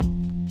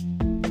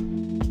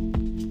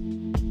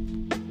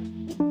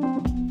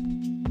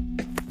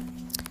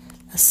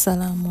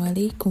Assalamu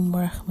alaikum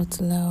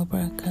warahmatullahi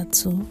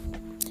wabarakatuh.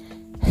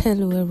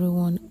 Hello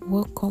everyone,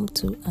 welcome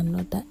to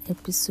another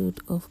episode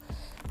of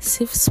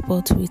Safe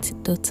Spot with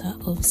Daughter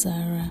of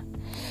Zara.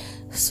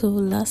 So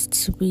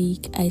last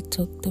week I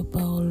talked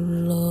about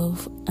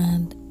love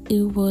and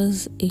it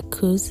was a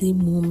cozy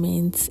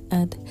moment,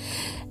 and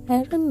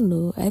I don't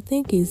know, I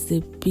think it's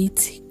a bit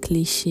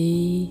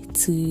cliche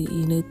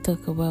to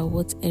talk about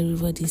what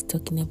everybody's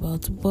talking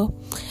about, but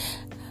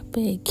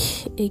beg,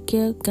 a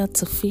girl got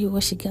to feel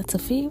what she got to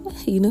feel,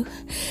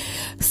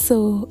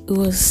 So it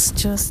was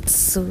just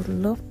so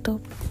loved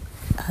up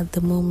at the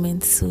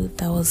moment, so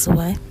that was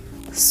why.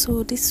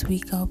 So this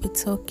week I'll be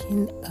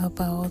talking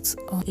about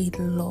a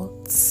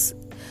lot,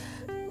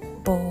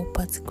 but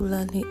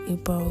particularly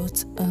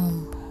about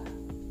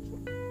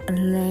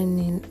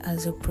learning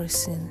as a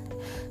person.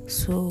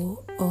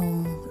 So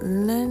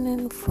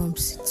learning from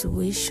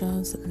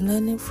situations,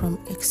 learning from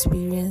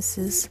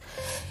experiences,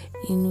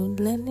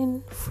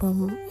 learning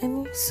from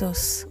any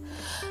source,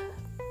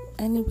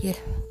 anywhere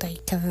that you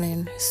can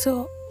learn.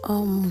 So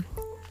I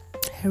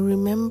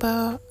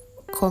remember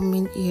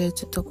coming here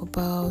to talk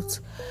about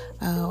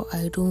how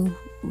I don't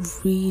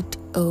read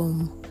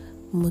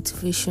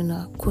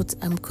motivational quote.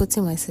 I'm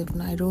quoting myself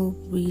now. I don't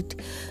read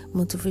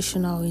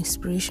motivational or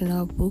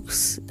inspirational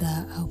books,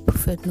 that I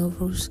prefer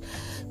novels.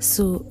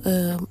 So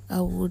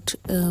I would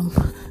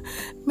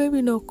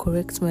maybe not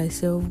correct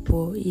myself,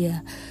 but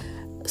yeah.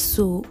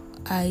 So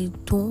I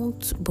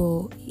don't,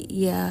 but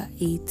yeah,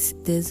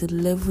 there's a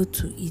level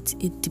to it.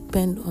 It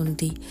depends on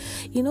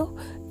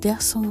there are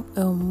some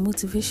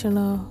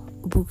motivational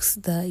books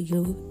that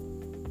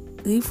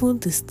even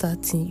the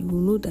starting, you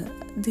know that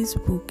this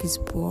book is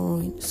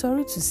boring.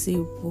 Sorry to say,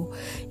 but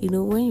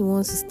when you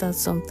want to start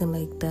something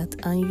like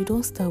that and you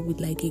don't start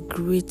with like a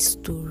great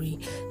story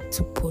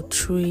to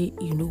portray,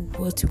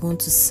 what you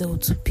want to sell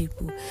to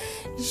people,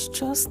 it's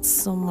just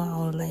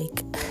somehow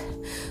like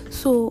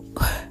so.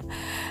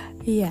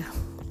 Yeah,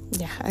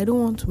 I don't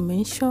want to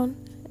mention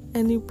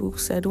any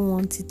books. I don't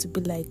want it to be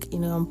like,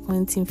 I'm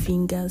pointing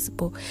fingers,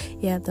 but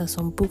yeah, there's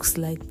some books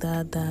like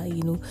that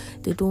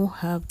they don't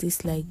have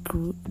this like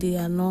group, they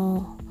are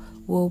not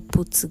well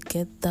put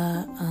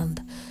together,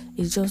 and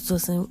it just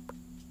doesn't,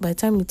 by the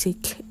time you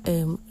take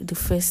the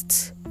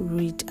first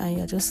read and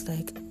you're just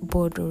like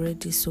bored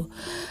already. So,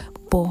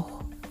 but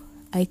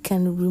I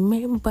can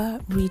remember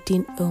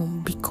reading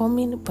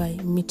Becoming by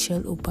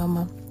Michelle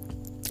Obama,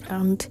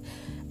 and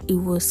it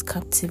was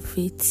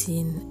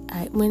captivating.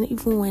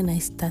 Even when I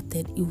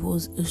started, it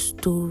was a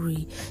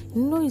story.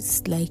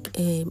 It's like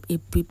a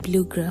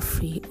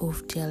bibliography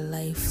of their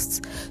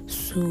lives.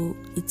 So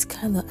it's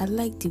I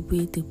like the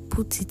way they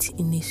put it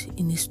in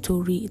a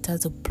story. It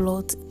has a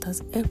plot, it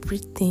has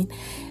everything,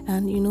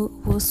 and it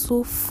was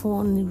so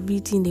fun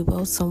reading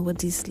about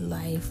somebody's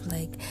life.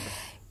 Like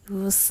it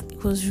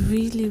was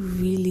really,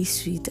 really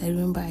sweet. I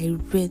remember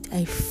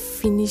I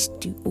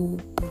finished the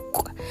whole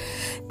book.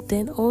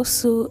 Then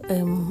also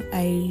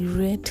I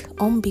read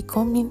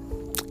Unbecoming,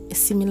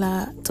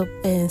 similar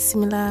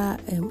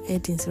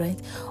headings, right?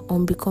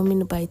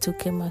 Unbecoming by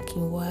Toke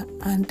Makinwa,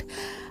 and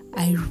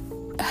I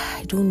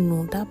don't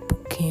know, that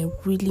book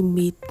really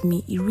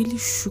really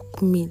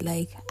shook me,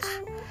 like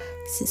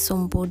see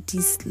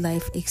somebody's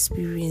life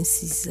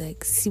experiences,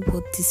 like see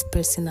what this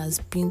person has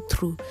been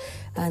through,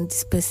 and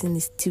this person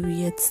is still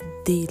yet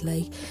there.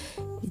 Like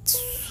it's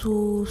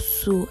so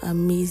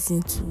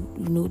amazing to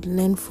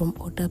learn from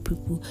other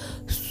people.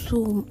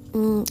 So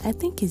I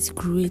think it's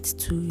great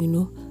to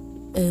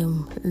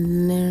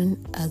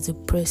learn as a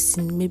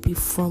person, maybe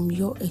from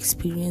your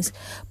experience,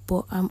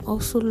 but I'm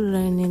also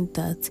learning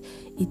that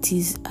it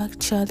is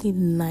actually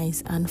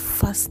nice and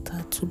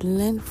faster to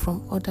learn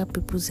from other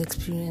people's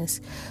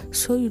experience,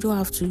 so you don't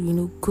have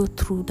to go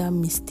through that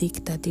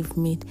mistake that they've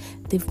made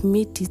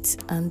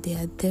it, and they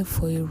are there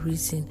for a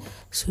reason.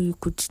 So you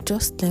could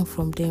just learn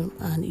from them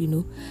and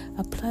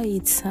apply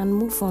it and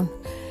move on.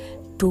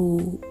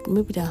 Though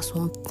maybe there are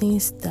some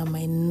things that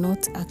might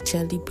not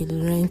actually be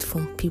learned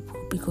from people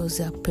because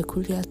they are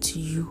peculiar to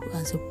you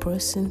as a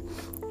person,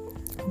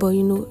 but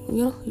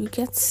you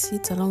get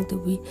it along the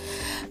way.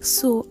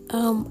 So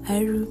I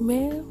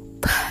remember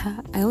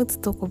I want to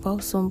talk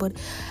about somebody.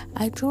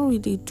 I don't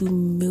really do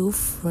male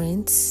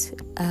friends.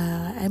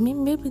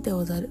 Maybe there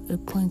was a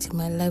point in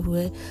my life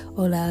where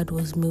all I had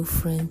was male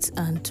friends,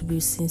 and to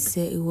be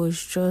sincere, it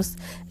was just,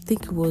 I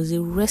think it was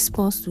a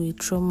response to a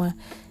trauma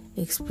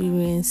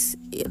experience,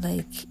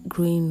 like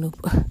growing up.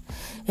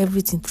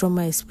 Everything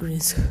trauma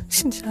experience.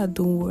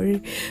 Don't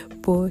worry,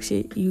 but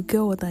you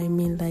get what I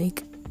mean.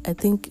 Like I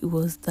think it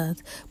was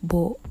that,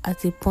 but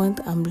at a point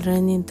I'm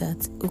learning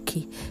that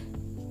okay,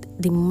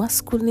 the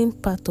masculine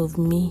part of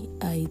me,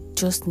 I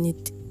just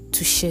need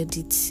to shed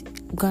it.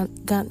 Go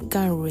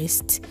and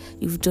rest.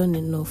 You've done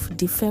enough.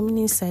 The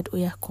feminine side,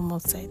 come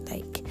outside.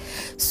 Like,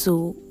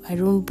 so I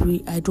don't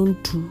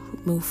do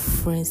no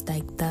friends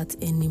like that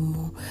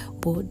anymore.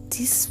 But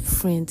this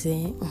friend,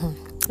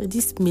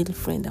 this male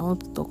friend I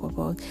want to talk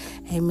about,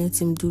 I met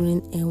him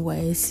during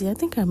NYSC. I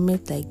think I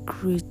met like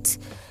great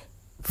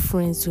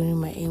friends during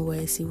my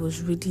NYSC. It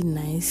was really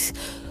nice.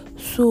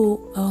 So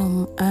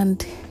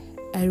and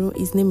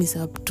his name is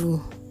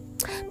Abdul.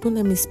 Don't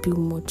let me spill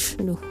much.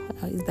 No,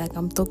 it's like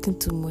I'm talking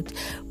too much.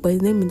 But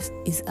his name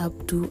is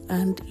Abdul,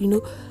 and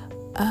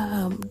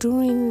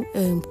during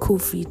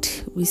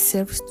COVID, we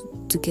served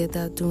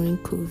together during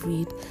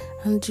COVID,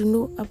 and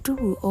Abdul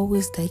will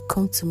always like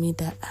come to me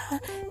that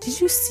did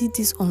you see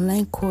this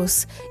online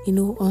course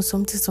on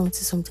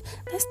something,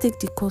 let's take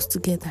the course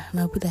together. And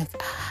I'll be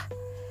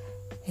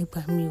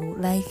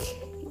like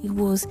it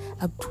was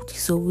Abdul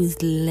is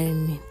always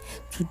learning.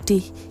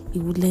 Today he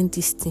will learn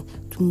this thing,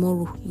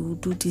 tomorrow he will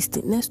do this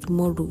thing, next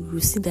tomorrow you will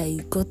see that he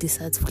got the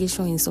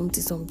certification in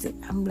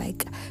something. I'm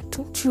like,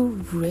 don't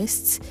you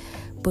rest?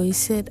 But he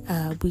said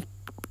we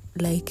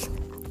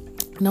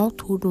now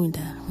told me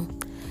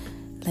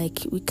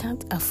that we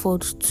can't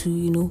afford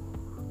to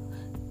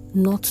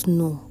not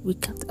know. We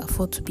can't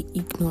afford to be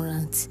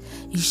ignorant.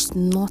 It's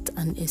not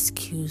an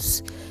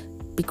excuse,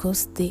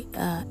 because there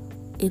are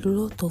a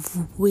lot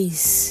of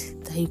ways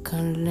that you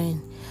can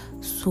learn.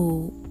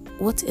 So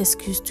what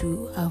excuse do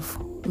you have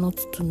not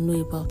to know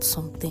about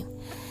something?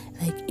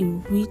 It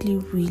really,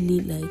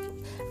 really,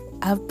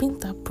 I've been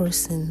that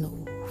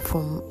person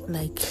from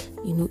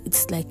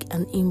it's like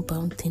an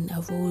inbound thing.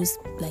 I've always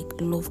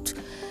loved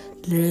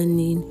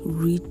learning,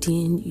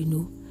 reading,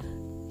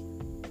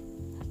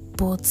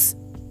 but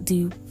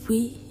the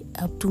way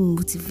Abdul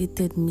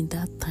motivated me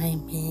that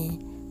time,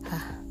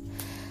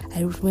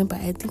 I remember,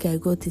 I think I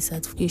got the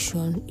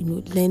certification,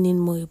 learning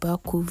more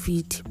about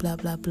COVID, blah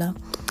blah blah.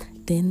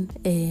 Then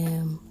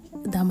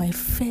that my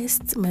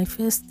first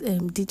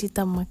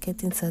digital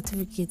marketing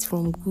certificate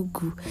from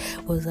Google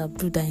was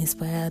Abdul that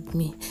inspired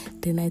me.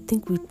 Then I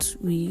think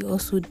we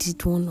also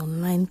did one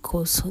online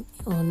course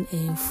on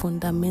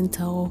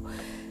fundamental.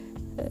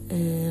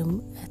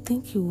 I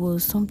think it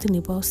was something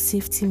about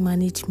safety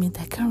management.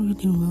 I can't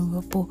really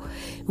remember, but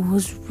it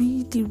was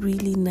really,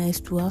 really nice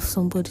to have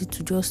somebody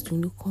to just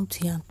come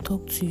to you and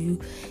talk to you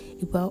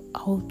about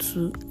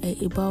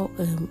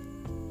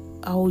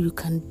how you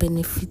can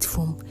benefit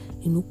from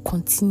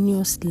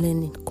continuous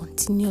learning,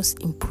 continuous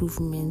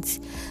improvement.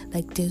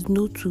 There's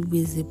no two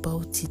ways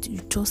about it. You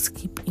just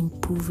keep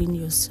improving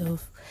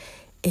yourself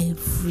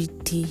every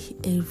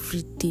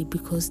day,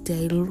 because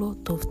there are a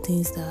lot of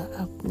things that are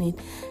happening,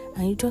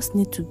 and you just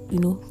need to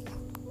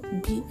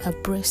be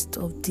abreast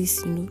of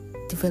these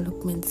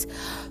developments.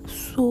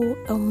 So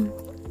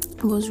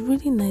it was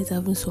really nice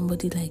having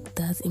somebody like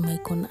that in my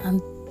corner.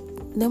 And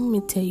let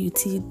me tell you,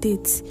 till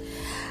date,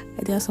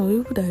 there are some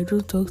people that I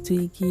don't talk to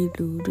again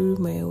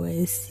during my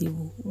NYSC,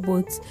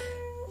 but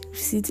you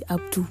see,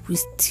 Abdul, we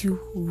still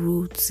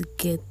roll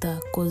together,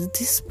 because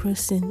this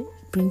person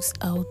brings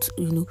out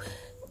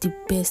the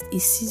best. He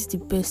sees the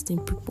best in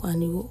people,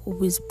 and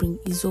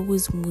he's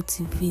always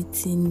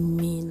motivating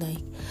me.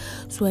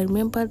 So I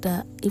remember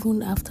that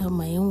even after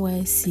my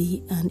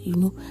NYSC, and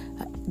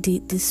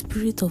the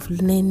spirit of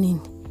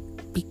learning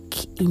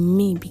in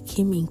me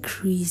became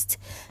increased,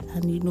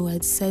 and I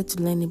decided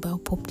to learn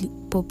about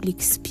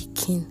public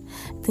speaking.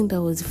 I think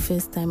that was the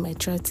first time I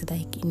tried to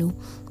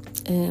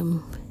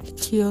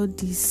cure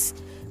this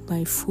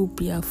my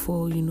phobia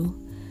for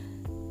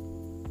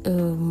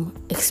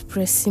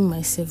expressing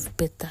myself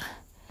better.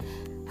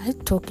 I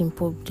talk in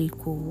public.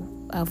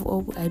 I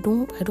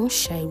don't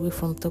shy away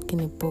from talking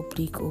in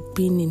public or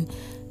being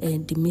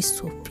in the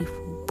midst of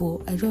people.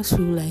 But I just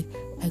feel like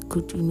I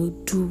could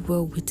do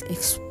well with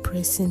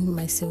expressing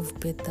myself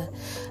better.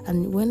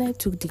 And when I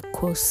took the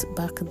course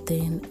back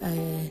then,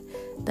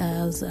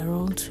 that was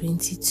around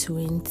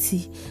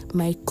 2020.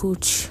 My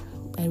coach,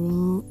 I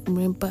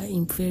remember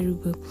him very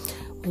well,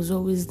 was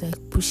always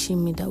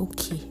pushing me that,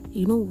 okay,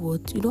 you know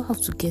what, you don't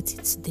have to get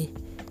it today,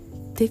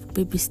 take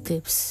baby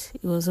steps.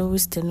 He was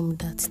always telling me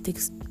that,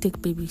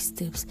 take baby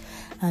steps.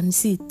 And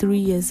see, 3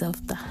 years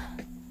after,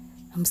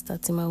 I'm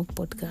starting my own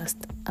podcast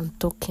and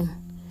talking,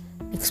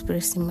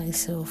 expressing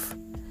myself.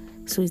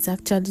 So it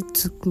actually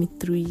took me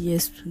 3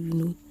 years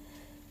to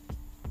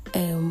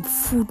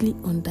fully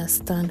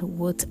understand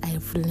what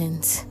I've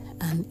learned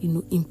and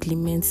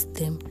implement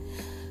them.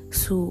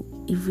 So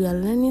if you are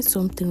learning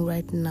something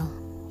right now,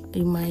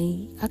 you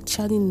might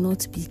actually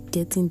not be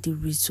getting the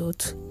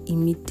result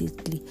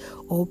immediately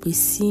or be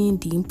seeing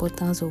the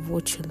importance of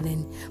what you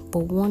learn.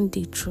 But one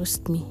day,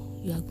 trust me,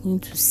 you are going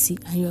to see,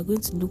 and you are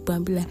going to look back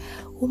and be like,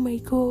 oh my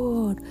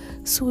God,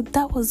 so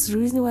that was the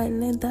reason why I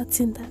learned that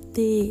thing that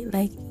day.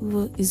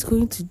 It's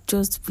going to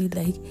just be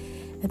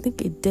I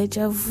think a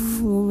deja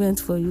vu moment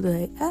for you,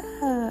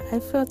 I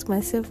felt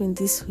myself in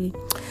this way.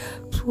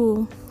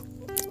 So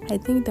I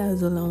think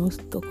that's all I want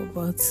to talk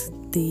about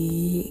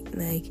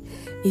today.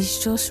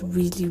 It's just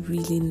really,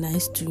 really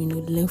nice to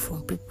learn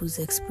from people's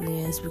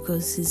experience,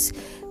 because it's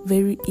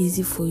very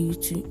easy for you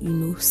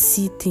to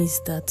see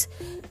things that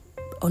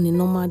on a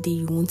normal day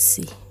you won't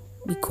see,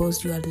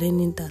 because you are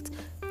learning that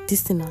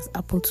this thing has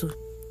happened to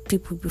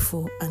people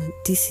before and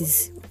this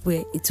is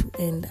where it will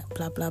end,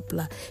 blah blah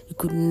blah. You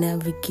could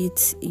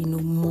navigate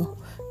more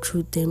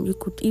through them. You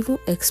could even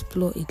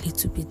explore a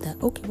little bit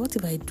that, okay, what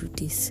if I do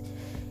this?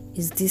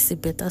 is this a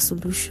better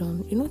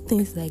solution?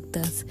 Things like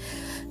that.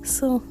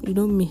 So,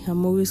 me,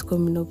 I'm always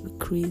coming up with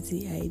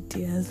crazy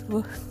ideas,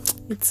 but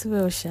it's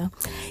well, Sha.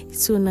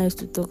 It's so nice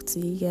to talk to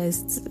you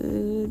guys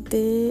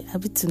today, a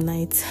bit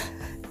tonight.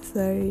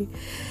 Sorry.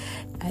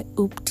 I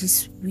hope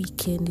this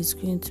weekend is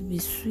going to be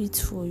sweet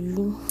for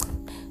you.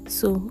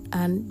 So,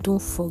 and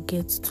don't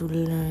forget to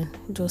learn.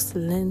 Just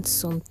learn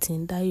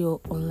something. That your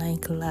online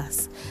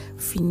class,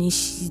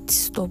 finish it.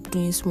 Stop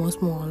doing small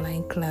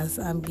online class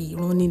and be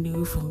running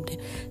away from them.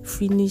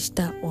 Finish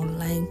that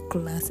online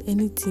class.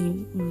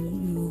 Anything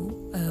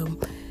you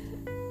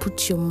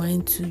put your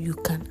mind to, you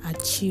can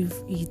achieve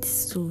it.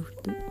 So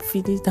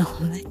finish that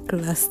online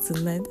class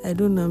tonight. I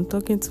don't know, I'm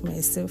talking to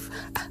myself.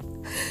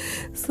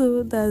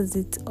 So that's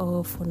it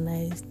all for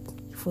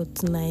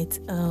tonight.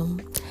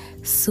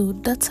 So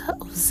Daughter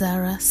of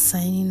Zara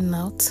signing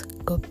out.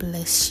 God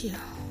bless you.